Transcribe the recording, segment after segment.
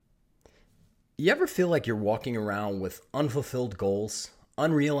You ever feel like you're walking around with unfulfilled goals,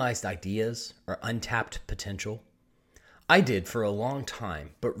 unrealized ideas, or untapped potential? I did for a long time,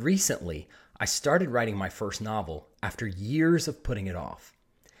 but recently I started writing my first novel after years of putting it off.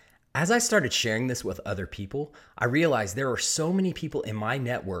 As I started sharing this with other people, I realized there are so many people in my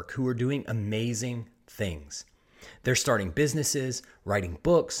network who are doing amazing things. They're starting businesses, writing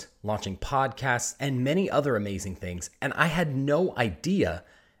books, launching podcasts, and many other amazing things, and I had no idea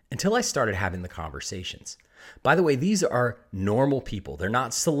until I started having the conversations. By the way, these are normal people. They're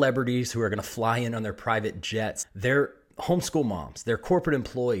not celebrities who are going to fly in on their private jets. They're homeschool moms, they're corporate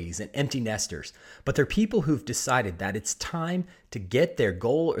employees and empty nesters, but they're people who've decided that it's time to get their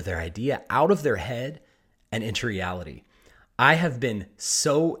goal or their idea out of their head and into reality. I have been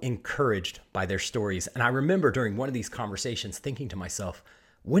so encouraged by their stories, and I remember during one of these conversations thinking to myself,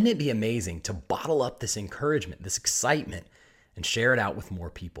 wouldn't it be amazing to bottle up this encouragement, this excitement, and share it out with more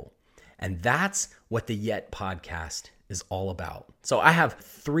people? And that's what the Yet podcast is all about. So I have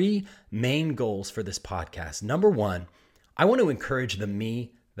three main goals for this podcast. Number one, I want to encourage the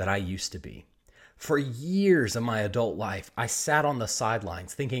me that I used to be. For years of my adult life, I sat on the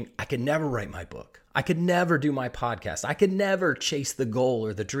sidelines thinking I could never write my book. I could never do my podcast. I could never chase the goal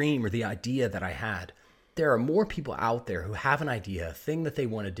or the dream or the idea that I had. There are more people out there who have an idea, a thing that they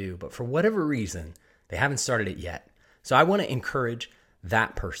want to do, but for whatever reason, they haven't started it yet. So I want to encourage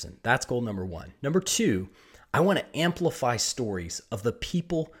that person. That's goal number one. Number two, I want to amplify stories of the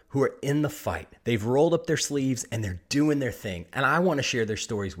people who are in the fight. They've rolled up their sleeves and they're doing their thing, and I want to share their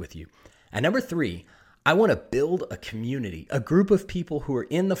stories with you. And number three, I want to build a community, a group of people who are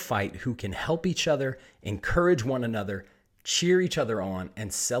in the fight who can help each other, encourage one another, cheer each other on,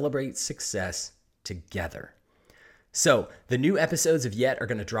 and celebrate success together. So the new episodes of Yet are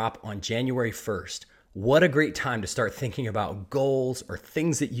going to drop on January 1st. What a great time to start thinking about goals or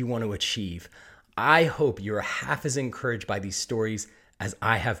things that you want to achieve. I hope you're half as encouraged by these stories as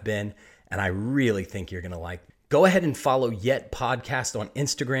I have been, and I really think you're going to like them. Go ahead and follow Yet Podcast on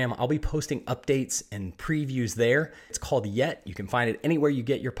Instagram. I'll be posting updates and previews there. It's called Yet. You can find it anywhere you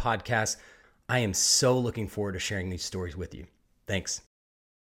get your podcasts. I am so looking forward to sharing these stories with you. Thanks.